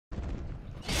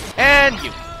And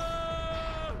you.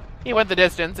 He went the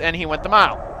distance, and he went the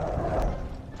mile.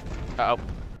 Uh-oh.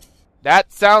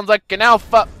 That sounds like an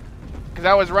alpha, because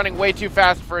I was running way too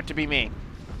fast for it to be me.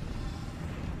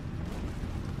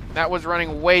 That was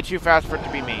running way too fast for it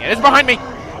to be me. And it's behind me!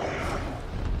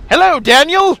 Hello,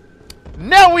 Daniel!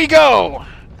 Now we go!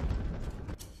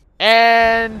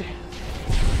 And...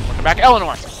 welcome back,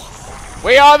 Eleanor.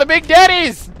 We are the Big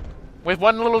Daddies! With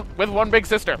one big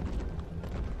sister.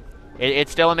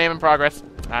 It's still a name in progress.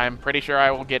 I'm pretty sure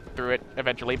I will get through it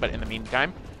eventually, but in the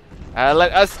meantime,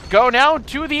 let us go now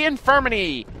to the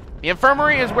infirmary. The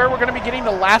infirmary is where we're going to be getting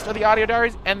the last of the audio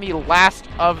diaries and the last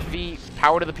of the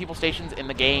Power to the People stations in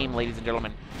the game, ladies and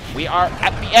gentlemen. We are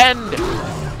at the end.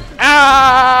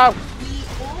 Ah! We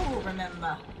all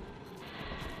remember.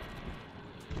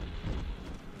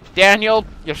 Daniel,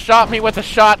 you shot me with a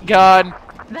shotgun.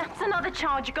 That's another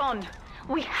charge gone.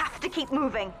 We have to keep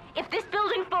moving. If this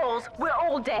building falls, we're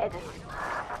all dead.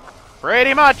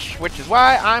 Pretty much, which is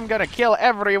why I'm gonna kill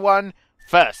everyone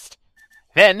first.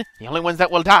 Then, the only ones that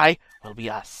will die will be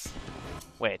us.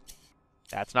 Wait,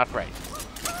 that's not right.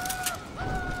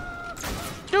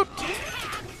 Doot!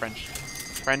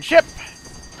 Friendship!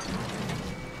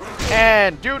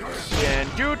 And doot!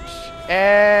 And doot!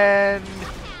 And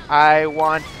I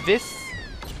want this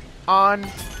on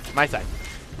my side.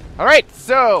 Alright,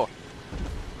 so...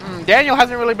 Daniel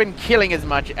hasn't really been killing as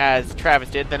much as Travis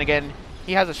did. Then again,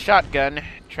 he has a shotgun.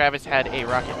 Travis had a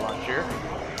rocket launcher.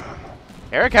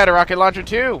 Eric had a rocket launcher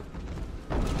too.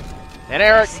 And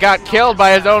Eric got killed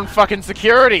by his own fucking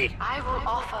security. I will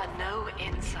offer no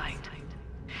insight.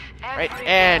 Right,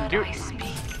 and dude.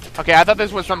 Okay, I thought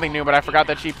this was something new, but I forgot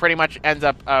that she pretty much ends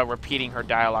up repeating her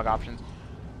dialogue options.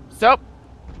 So,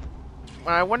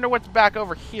 I wonder what's back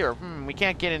over here. We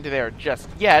can't get into there just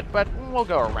yet, but we'll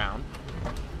go around.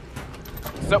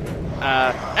 So,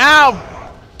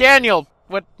 ow! Daniel,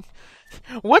 what's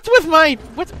with my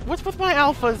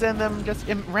alphas and them just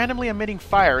randomly emitting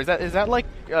fire? Is that like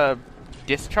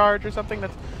discharge or something?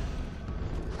 That's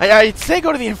I'd say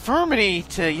go to the infirmary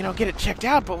to get it checked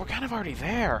out, but we're kind of already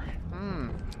there.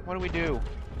 What do we do?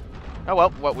 Oh well,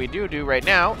 what we do right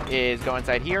now is go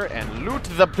inside here and loot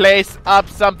the place up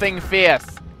something fierce.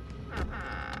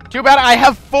 Too bad I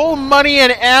have full money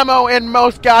and ammo in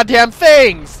most goddamn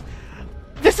things.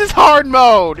 This is hard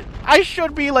mode. I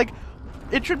should be like,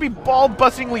 it should be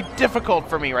ball-bustingly difficult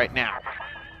for me right now.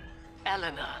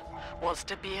 Eleanor was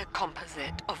to be a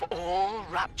composite of all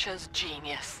Rapture's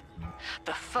genius.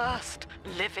 The first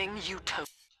living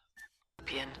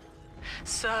utopian,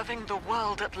 serving the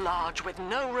world at large with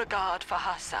no regard for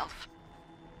herself.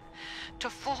 To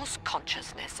force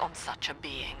consciousness on such a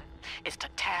being is to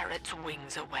tear its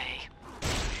wings away.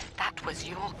 That was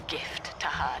your gift to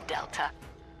her, Delta.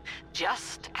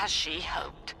 Just as she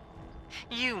hoped.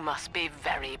 You must be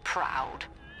very proud.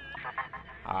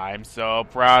 I'm so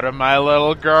proud of my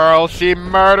little girl. She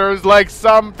murders like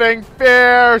something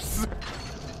fierce.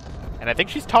 And I think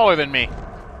she's taller than me.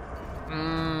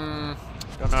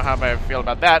 Don't know how I feel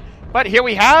about that. But here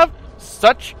we have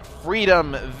Such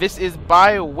Freedom. This is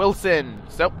by Wilson.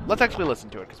 So let's actually listen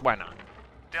to it, because why not?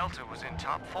 Delta was in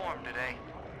top form today.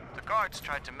 The guards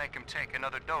tried to make him take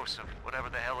another dose of whatever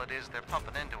the hell it is they're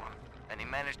pumping into him, and he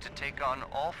managed to take on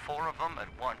all 4 of them at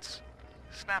once.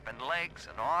 Snapping legs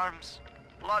and arms,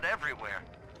 blood everywhere.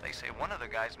 They say one of the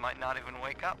guys might not even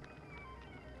wake up.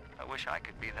 I wish I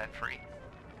could be that free.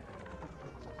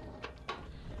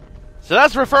 So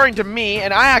that's referring to me,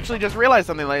 and I actually just realized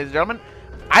something, ladies and gentlemen.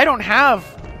 I don't have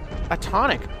a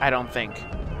tonic, I don't think.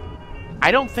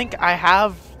 I don't think I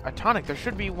have a tonic. There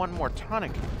should be one more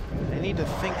tonic. I need to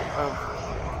think of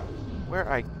where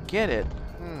I get it.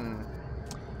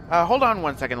 Hold on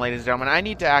one second, ladies and gentlemen. I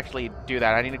need to actually do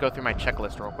that. I need to go through my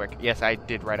checklist real quick. Yes, I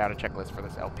did write out a checklist for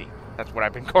this LP. That's what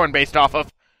I've been going based off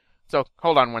of. So,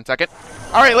 hold on one second.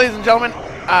 Alright, ladies and gentlemen.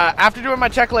 After doing my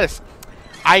checklist,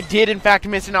 I did, in fact,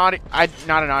 miss an audio...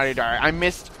 not an audio diary. I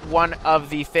missed one of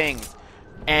the things.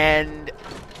 And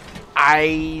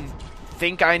I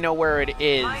think I know where it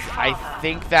is. I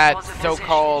think that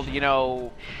so-called,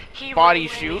 body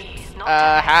shoot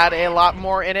had a lot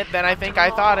more in it than I think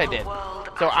I thought I did.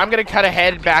 So I'm going to cut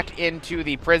ahead back into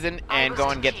the prison and go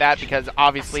and get that, because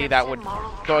obviously that would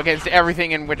go against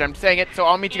everything in which I'm saying it. So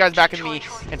I'll meet you guys back in the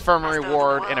infirmary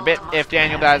ward in a bit. If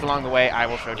Daniel dies along the way, I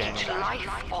will show Daniel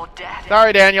die.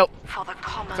 Sorry, Daniel.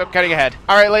 So cutting ahead.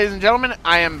 Alright, ladies and gentlemen,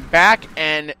 I am back,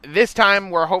 and this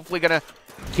time we're hopefully going to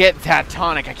get that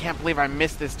tonic. I can't believe I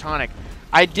missed this tonic.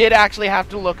 I did actually have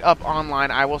to look up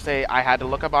online. I will say I had to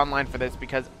look up online for this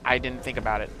because I didn't think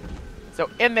about it. So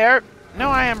in there... No,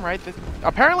 I am right.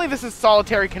 Apparently this is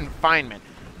solitary confinement.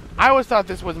 I always thought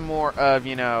this was more of,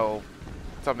 you know,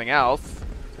 something else.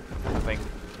 Something,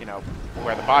 you know,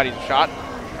 where the body's shot.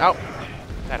 Oh,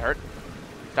 that hurt.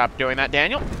 Stop doing that,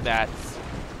 Daniel. That's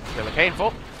really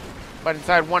painful. But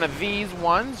inside one of these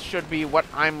ones should be what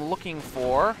I'm looking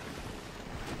for.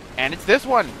 And it's this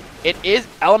one. It is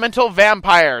Elemental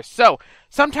Vampire. So,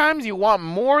 sometimes you want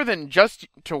more than just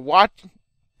to watch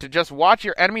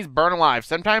your enemies burn alive.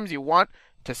 Sometimes you want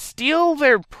to steal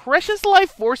their precious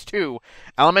life force too.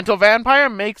 Elemental Vampire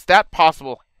makes that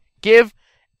possible. Give,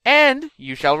 and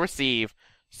you shall receive.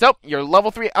 So, your level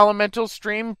 3 elemental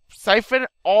stream siphon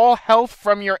all health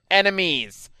from your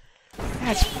enemies.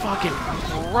 That's fucking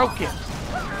broken.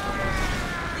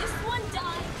 This one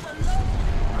died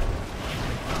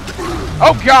alone.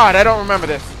 Oh god, I don't remember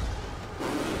this.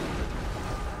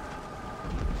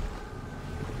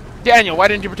 Daniel, why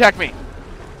didn't you protect me?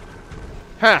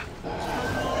 Huh.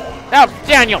 Now,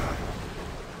 Daniel!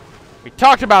 We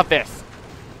talked about this.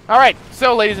 Alright,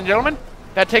 so ladies and gentlemen,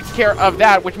 that takes care of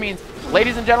that, which means,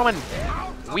 ladies and gentlemen,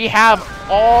 we have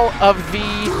all of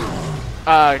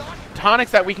the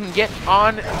tonics that we can get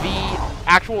on the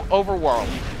actual overworld.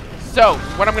 So,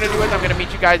 what I'm going to do is I'm going to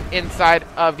meet you guys inside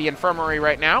of the infirmary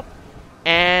right now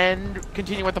and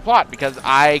continue with the plot, because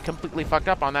I completely fucked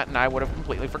up on that and I would have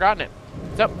completely forgotten it.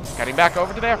 So, cutting back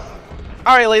over to there.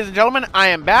 Alright, ladies and gentlemen, I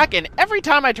am back, and every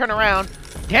time I turn around,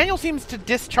 Daniel seems to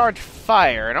discharge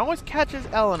fire and always catches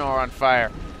Eleanor on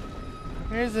fire.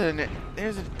 There's a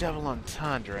double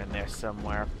entendre in there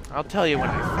somewhere. I'll tell you when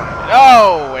I find it.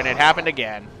 Oh, and it happened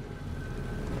again.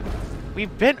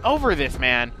 We've been over this,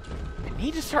 man. I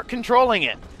need to start controlling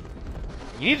it.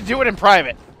 You need to do it in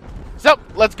private. So,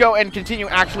 let's go and continue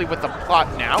actually with the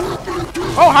plot now.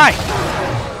 Oh, hi!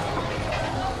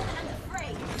 And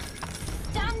afraid.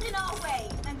 Stand in our way,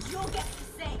 and you'll get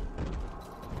the same.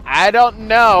 I don't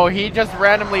know. He just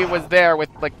randomly was there with,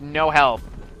 like, no health.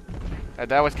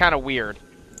 That was kind of weird.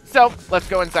 So, let's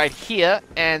go inside here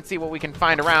and see what we can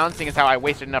find around, seeing as how I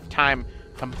wasted enough time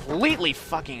completely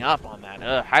fucking up on that.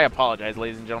 Ugh, I apologize,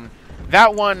 ladies and gentlemen.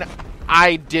 That one,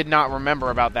 I did not remember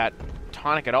about that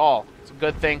tonic at all. It's a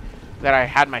good thing that I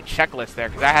had my checklist there,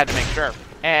 because I had to make sure.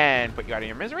 And put you out of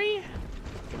your misery.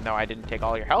 Even though I didn't take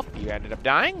all your health, you ended up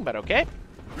dying, but okay.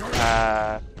 Put you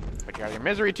out of your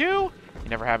misery, too. You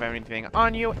never have anything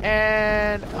on you,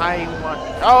 and I want...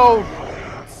 Oh!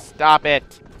 Stop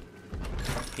it.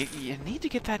 You need to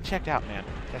get that checked out, man.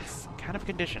 That's kind of a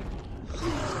condition.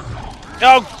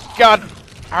 Oh, God!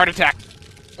 Heart attack.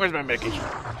 Where's my medication?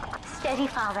 Steady,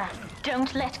 Father.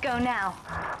 Don't let go now.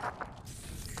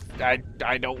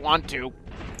 I don't want to.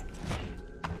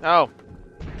 Oh.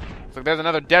 Looks like there's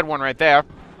another dead one right there.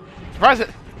 Surprise it.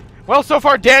 Well, so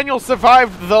far Daniel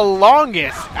survived the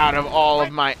longest out of all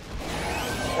of my...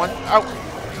 Oh.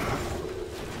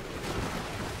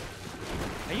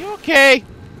 Are you okay?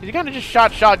 You kind of just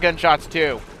shot shotgun shots,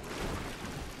 too.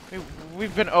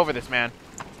 We've been over this, man.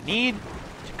 Need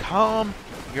to calm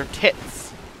your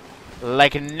tits.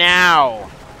 Like now.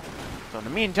 So in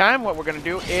the meantime, what we're going to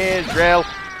do is drill.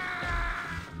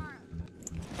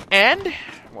 And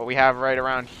what we have right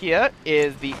around here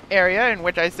is the area in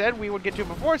which I said we would get to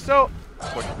before, so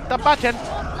push the button.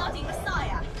 Bloody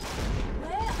Messiah.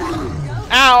 Where are you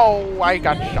going? Ow! I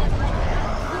got shot.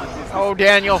 Oh,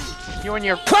 Daniel. You and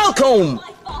your... Falcon!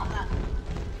 My father.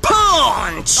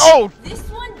 Punch! Oh, This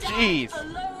one died jeez.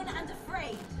 alone and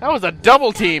afraid. That was a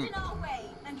double team. Stand in our way,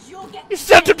 and you'll get You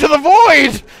sent him to the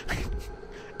void!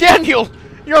 Daniel,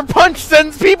 your punch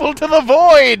sends people to the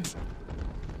void!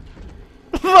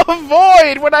 The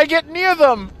void when I get near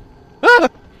them!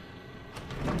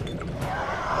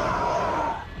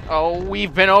 Oh,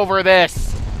 we've been over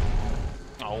this.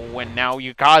 Oh, and now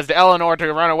you caused Eleanor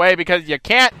to run away because you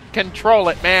can't control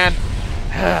it, man.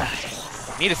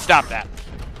 Need to stop that.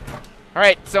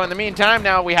 Alright, so in the meantime,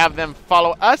 now we have them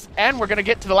follow us, and we're going to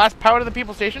get to the last part of the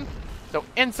people station. So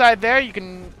inside there, you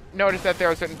can notice that there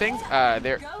are certain things.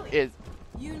 There is...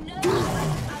 You know I can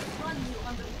outrun you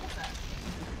underwater.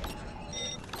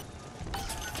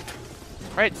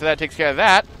 Right, so that takes care of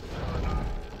that.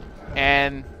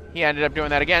 And he ended up doing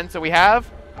that again. So we have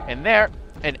in there,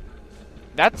 and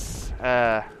that's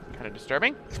kind of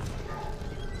disturbing,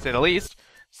 to say the least.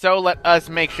 So let us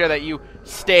make sure that you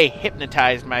stay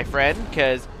hypnotized, my friend,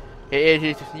 because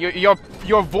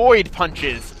your void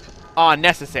punches are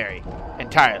necessary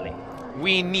entirely.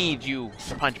 We need you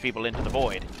to punch people into the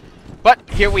void. But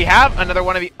here we have another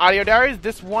one of the audio diaries.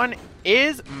 This one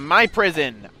is My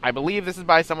Prison. I believe this is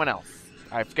by someone else.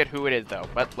 I forget who it is, though.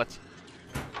 But let's...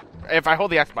 If I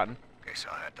hold the X button. Guess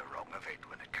I had the wrong of it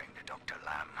when it came to Dr.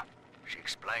 Lamb. She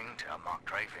explained how my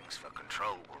cravings for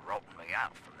control were rotting me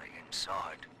out from the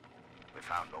inside. We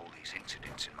found all these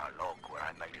incidents in my log where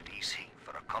I made it easy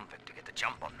for a convict to get the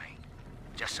jump on me,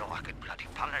 just so I could bloody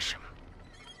punish him.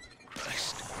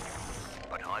 Christ.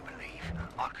 But I believe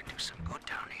I can do some good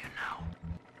down here now,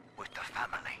 with the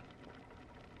family.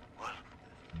 Well,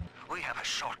 we have a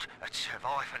shot at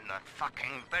surviving that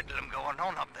fucking bedlam going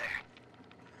on up there.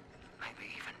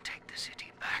 Maybe even take the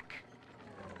city back.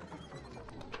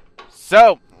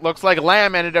 So, looks like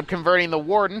Lamb ended up converting the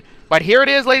Warden. But here it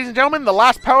is, ladies and gentlemen, the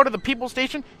last power to the People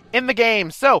Station in the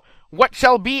game. So, what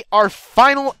shall be our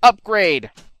final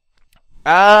upgrade?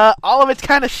 All of it's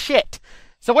kind of shit.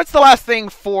 So what's the last thing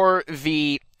for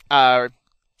the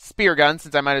spear gun,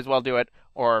 since I might as well do it?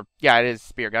 Or, yeah, it is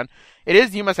spear gun. It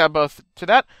is, you must have both to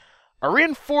that. A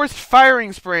reinforced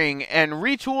firing spring and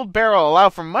retooled barrel allow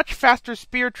for much faster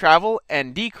spear travel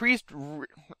and decreased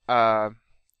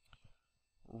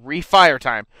refire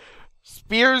time.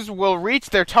 Spears will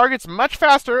reach their targets much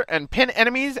faster and pin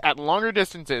enemies at longer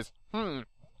distances.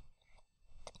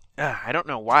 I don't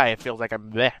know why it feels like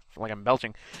I'm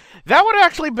belching. That would have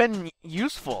actually been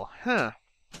useful, huh?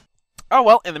 Oh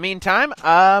well, in the meantime,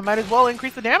 might as well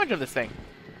increase the damage of this thing.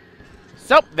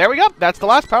 So, there we go. That's the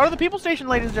last power of the People Station,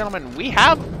 ladies and gentlemen. We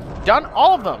have done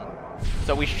all of them.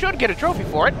 So we should get a trophy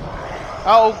for it.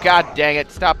 Oh, god dang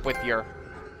it. Stop with your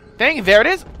thing. There it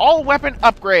is. All weapon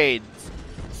upgrades.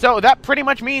 So that pretty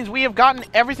much means we have gotten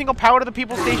every single power to the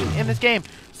People Station in this game.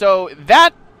 So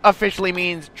that officially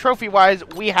means, trophy-wise,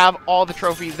 we have all the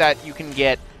trophies that you can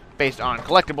get based on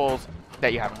collectibles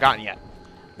that you haven't gotten yet.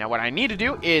 Now what I need to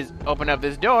do is open up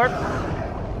this door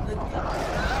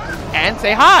and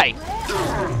say hi.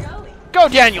 Go,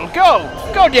 Daniel, go!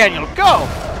 Go, Daniel, go!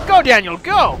 Go, Daniel,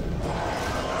 go!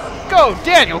 Go,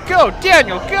 Daniel, go!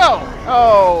 Daniel, go!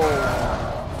 Oh.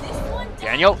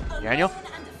 Daniel, Daniel.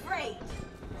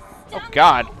 Oh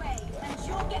God.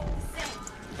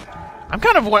 I'm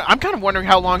kind of wondering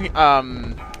how long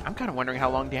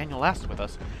Daniel lasts with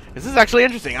us. This is actually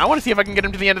interesting. I want to see if I can get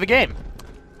him to the end of the game.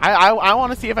 I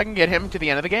want to see if I can get him to the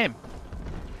end of the game.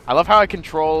 I love how I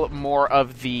control more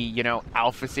of the, you know,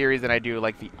 alpha series than I do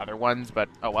like the other ones, but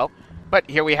oh well. But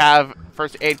here we have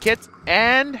first aid kits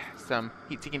and some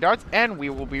heat-seeking darts, and we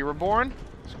will be reborn.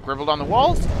 Scribbled on the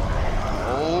walls.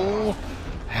 Oh.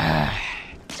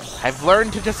 I've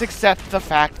learned to just accept the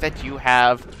fact that you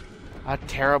have a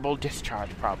terrible discharge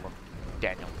problem,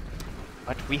 Daniel.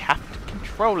 But we have to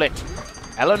control it.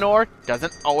 Eleanor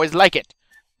doesn't always like it.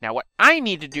 Now what I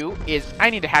need to do is I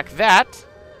need to hack that.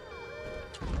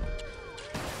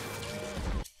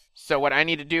 So what I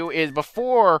need to do is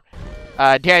before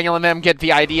Daniel and them get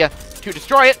the idea to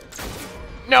destroy it.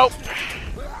 Nope.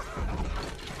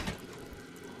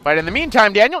 But in the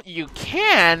meantime, Daniel, you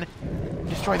can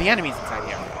destroy the enemies inside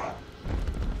here.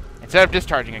 Instead of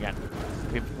discharging again.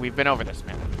 We've been over this,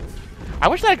 man. I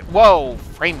wish that... Whoa,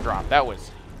 frame drop. That was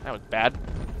bad.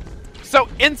 So,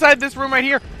 inside this room right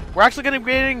here, we're actually going to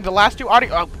be getting the last two audio...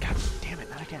 Oh, god damn it,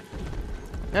 not again.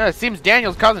 It seems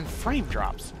Daniel's causing frame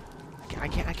drops. I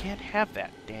can't have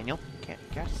that, Daniel. You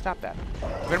gotta stop that.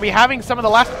 We're going to be having some of the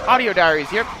last audio diaries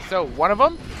here. So, one of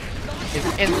them is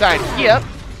inside here.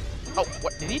 Oh,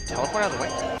 what? Did he teleport out of the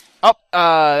way? Oh,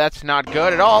 that's not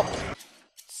good at all.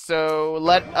 So,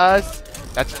 let us...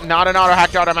 That's not an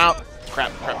auto-hacked out. I'm out.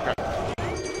 Crap. What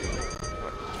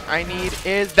I need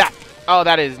is that. Oh,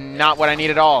 that is not what I need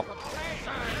at all.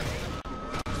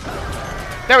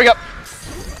 There we go.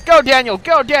 Go, Daniel.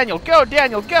 Go, Daniel. Go,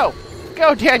 Daniel. Go.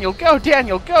 Go, Daniel. Go,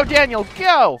 Daniel. Go, Daniel.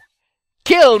 Go.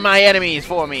 Kill my enemies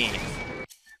for me.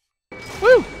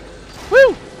 Woo.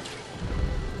 Woo.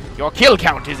 Your kill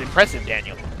count is impressive,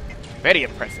 Daniel. Very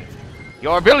impressive.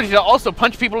 Your ability to also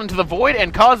punch people into the void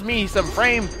and cause me some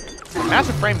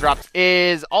massive frame drops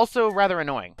is also rather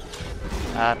annoying.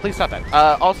 Please stop that.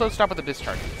 Also, stop with the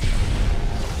discharge.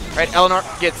 Right, Eleanor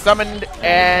gets summoned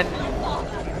and...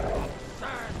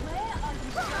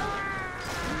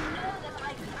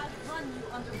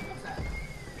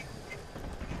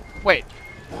 Wait,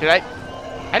 did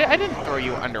I didn't throw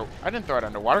you under... I didn't throw it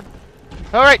underwater.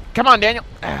 Alright, come on, Daniel.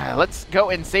 Let's go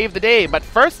and save the day. But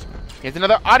first, here's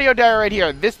another audio diary right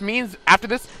here. This means, after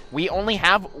this, we only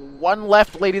have one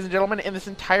left, ladies and gentlemen, in this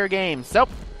entire game. So,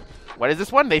 what is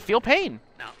this one? They feel pain.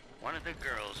 Now, one of the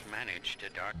girls managed to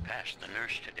dart past the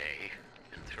nurse today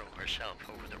and throw herself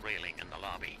over the railing in the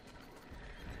lobby.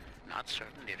 Not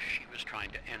certain if she was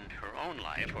trying to end her own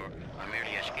life or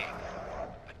merely escape.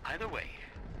 But either way,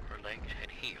 her legs had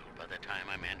healed by the time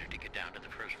I managed to get down to the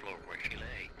first floor where she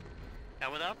lay.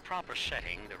 Now, without proper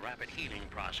setting, the rapid healing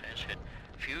process had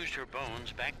fused her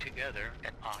bones back together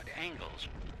at odd angles.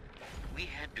 We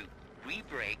had to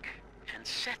re-break and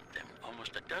set them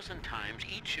almost a dozen times,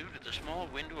 each due to the small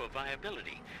window of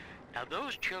viability. Now,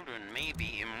 those children may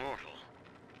be immortal,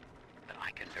 but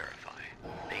I can verify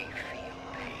they feel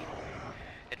pain.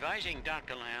 Advising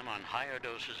Dr. Lamb on higher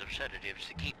doses of sedatives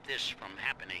to keep this from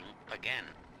happening again.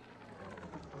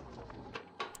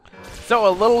 So a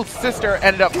little sister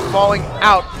ended up falling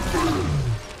out.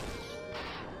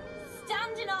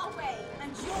 Stand in our way,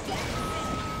 and you'll get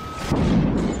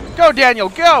sick. Go, Daniel,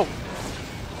 go!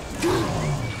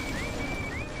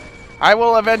 I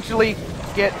will eventually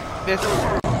get this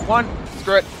one.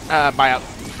 Screw it. Buyout.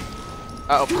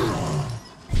 Uh-oh.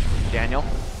 Daniel?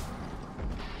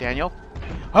 Daniel?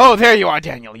 Oh, there you are,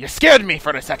 Daniel. You scared me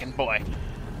for a second, boy.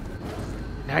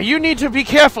 Now you need to be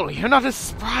careful. You're not as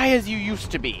spry as you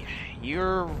used to be.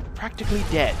 You're practically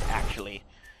dead, actually.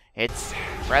 It's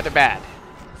rather bad.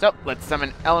 So, let's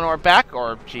summon Eleanor back,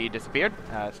 or she disappeared.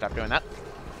 Stop doing that.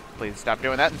 Please stop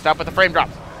doing that and stop with the frame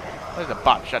drops. There's a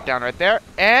bot shut down right there.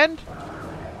 And...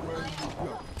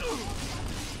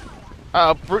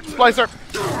 Brute Splicer.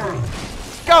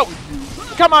 Go!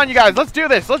 Come on, you guys. Let's do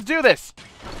this. Let's do this.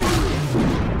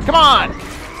 Come on.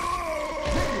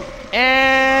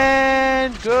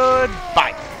 And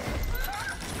goodbye.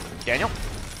 Daniel?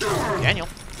 Daniel?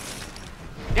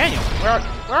 Daniel, where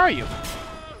are you?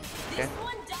 This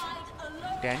one died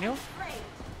alone. Daniel? Afraid.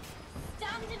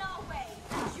 Stand in our way,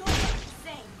 and you'll get the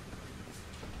same.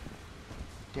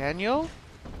 Daniel?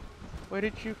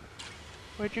 Where'd you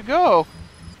go?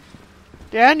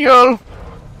 Daniel!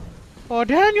 Oh,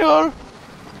 Daniel!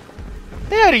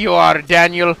 There you are,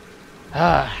 Daniel.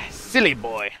 Ah, silly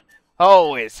boy.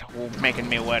 Always making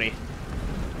me worry.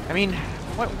 I mean,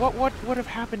 what would have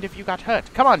happened if you got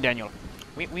hurt? Come on, Daniel.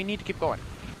 We need to keep going.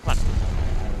 Come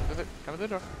on. Come to the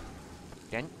door.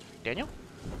 Daniel?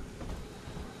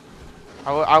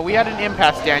 Are we at an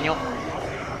impasse, Daniel?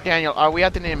 Daniel, are we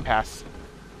at an impasse?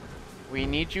 We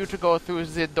need you to go through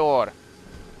the door.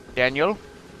 Daniel?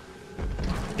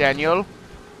 Daniel?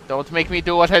 Don't make me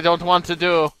do what I don't want to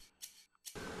do.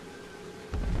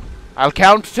 I'll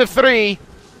count to 3.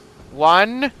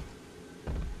 1,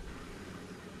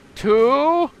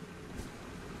 2,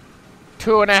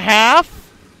 2.5.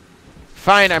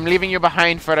 Fine, I'm leaving you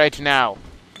behind for right now.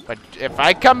 But if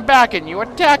I come back and you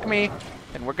attack me,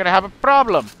 then we're gonna have a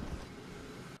problem.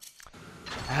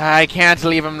 I can't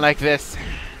leave him like this.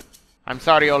 I'm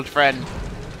sorry, old friend.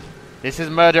 This is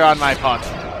murder on my part.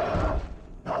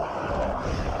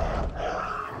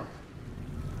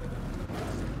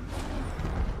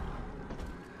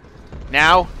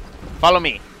 Now, follow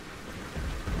me.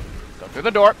 Go through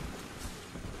the door.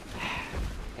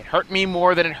 It hurt me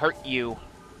more than it hurt you.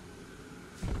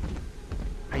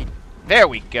 There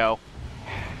we go.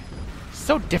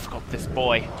 So difficult, this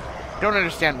boy. I don't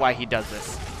understand why he does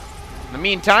this. In the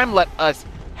meantime, let us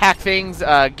hack things,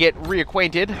 get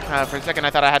reacquainted. For a second, I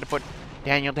thought I had to put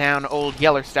Daniel down old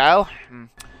Yeller style.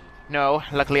 No,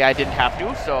 luckily I didn't have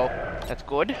to, so that's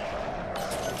good.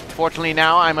 Fortunately,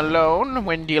 now I'm alone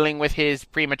when dealing with his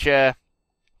premature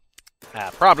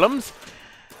problems.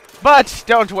 But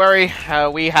don't worry,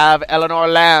 we have Eleanor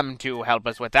Lamb to help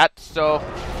us with that. So,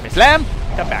 Miss Lamb,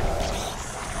 come back.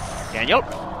 Daniel,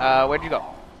 where'd you go?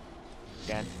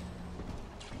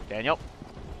 Daniel?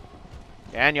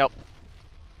 Daniel?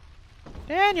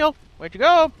 Daniel, where'd you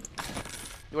go?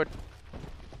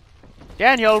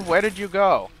 Daniel, where did you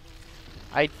go?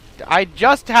 I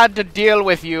just had to deal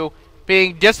with you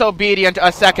being disobedient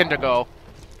a second ago.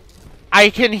 I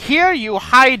can hear you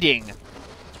hiding.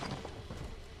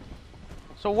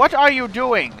 So what are you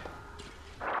doing?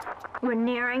 We're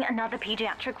nearing another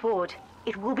pediatric ward.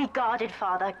 It will be guarded,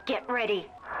 Father. Get ready.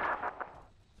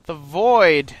 The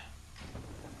Void.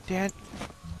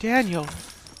 Daniel.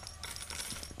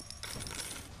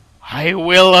 I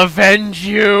will avenge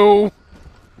you.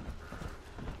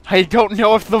 I don't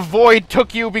know if the Void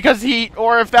took you because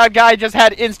or if that guy just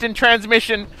had instant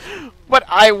transmission, but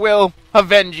I will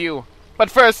avenge you.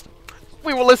 But first,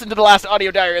 we will listen to the last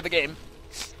audio diary of the game.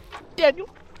 Daniel.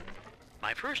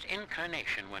 My first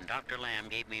incarnation when Dr. Lamb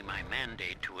gave me my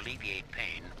mandate to alleviate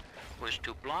pain was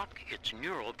to block its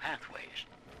neural pathways.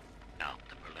 Now,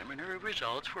 the preliminary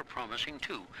results were promising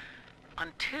too,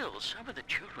 until some of the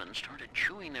children started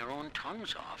chewing their own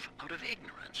tongues off out of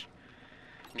ignorance.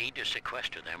 Need to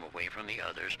sequester them away from the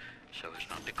others so as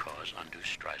not to cause undue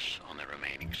stress on the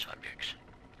remaining subjects.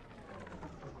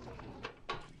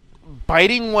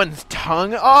 Biting one's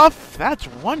tongue off? That's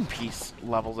One Piece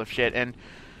levels of shit, and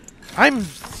I'm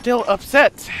still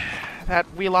upset that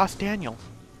we lost Daniel.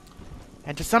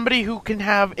 And to somebody who can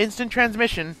have instant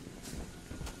transmission,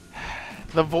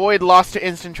 the Void lost to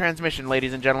instant transmission,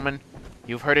 ladies and gentlemen.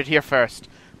 You've heard it here first.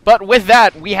 But with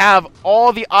that, we have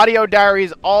all the audio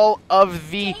diaries, all of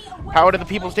the Power to the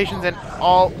People stations, and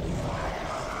all...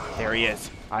 There he is.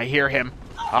 I hear him.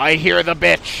 I hear the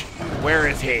bitch. Where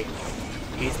is he?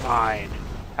 He's mine.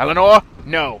 Eleanor?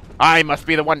 No. I must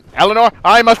be the one. Eleanor,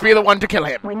 I must be the one to kill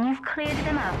him. When you've cleared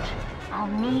them out, I'll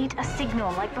need a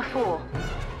signal like before.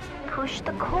 Push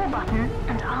the call button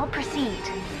and I'll proceed.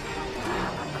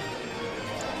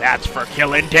 That's for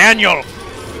killing Daniel.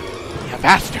 You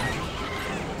bastard.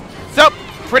 So,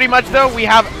 pretty much though, we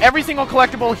have every single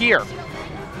collectible here.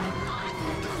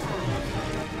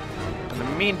 In the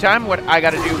meantime, what I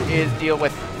gotta do is deal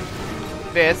with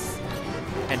this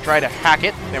and try to hack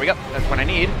it. There we go. That's what I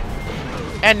need.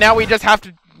 And now we just have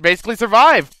to basically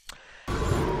survive.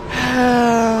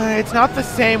 It's not the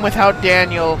same without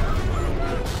Daniel.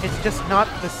 It's just not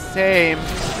the same.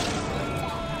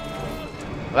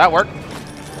 Well, that worked.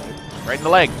 Right in the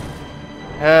leg.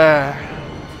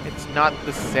 It's not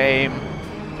the same.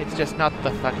 It's just not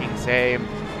the fucking same.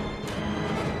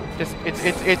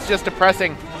 It's just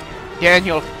depressing.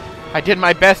 Daniel, I did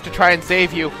my best to try and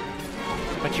save you,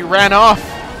 but you ran off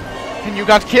and you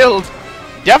got killed.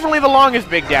 Definitely the longest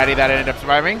Big Daddy that ended up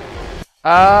surviving.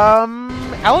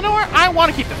 Eleanor, I want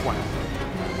to keep this one.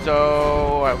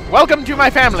 So, welcome to my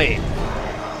family.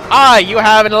 You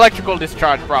have an electrical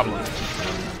discharge problem.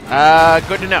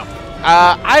 Good to know.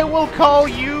 I will call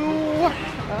you,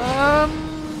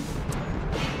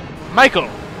 Michael.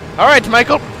 Alright,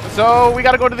 Michael. So, we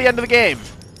gotta go to the end of the game.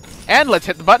 And let's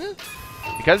hit the button,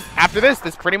 because after this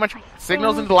pretty much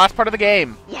signals into the last part of the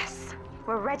game. Yes,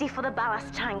 we're ready for the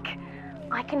ballast tank.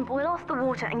 I can boil off the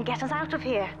water and get us out of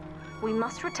here. We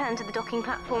must return to the docking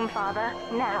platform, Father,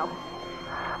 now.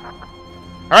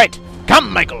 Alright,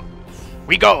 come, Michael.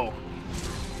 We go.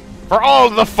 For all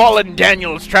the fallen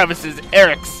Daniels, Travises,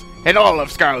 Erics, and all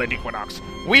of Scarlet Equinox,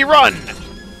 we run!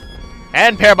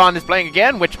 And Parabon is playing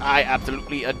again, which I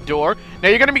absolutely adore. Now,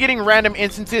 you're going to be getting random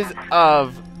instances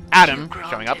of Adam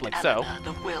showing up, like so.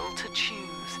 The will to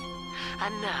choose.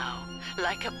 And now,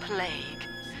 like a plague,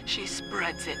 she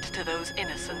spreads it to those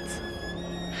innocents.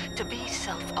 To be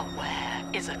self-aware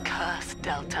is a curse,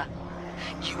 Delta.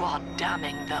 You are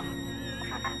damning them.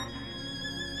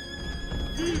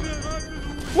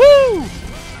 Woo!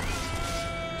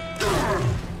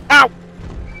 Ow!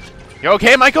 You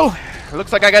okay, Michael?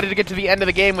 Looks like I got to get to the end of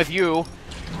the game with you.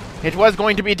 It was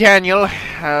going to be Daniel,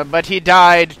 but he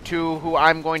died to who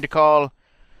I'm going to call...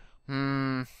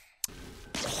 I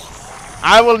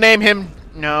will name him...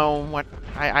 No, what...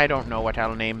 I don't know what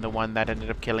I'll name the one that ended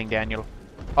up killing Daniel.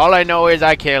 All I know is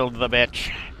I killed the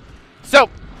bitch. So,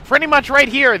 pretty much right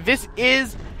here, this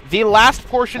is the last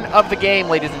portion of the game,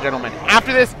 ladies and gentlemen.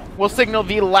 After this, we'll signal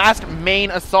the last main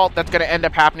assault that's going to end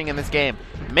up happening in this game.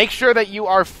 Make sure that you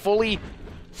are fully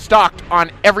stocked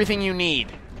on everything you need.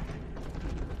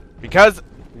 Because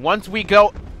once we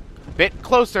go a bit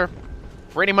closer,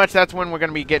 pretty much that's when we're going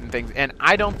to be getting things. And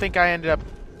I don't think I ended up...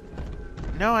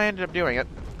 No, I ended up doing it.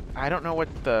 I don't know what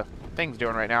the thing's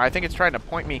doing right now. I think it's trying to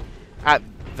point me at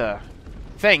the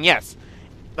thing. Yes.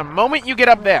 The moment you get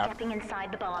up there... Stepping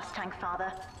inside the ballast tank,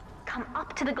 Father. Come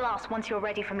up to the glass once you're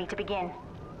ready for me to begin.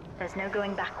 There's no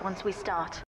going back once we start.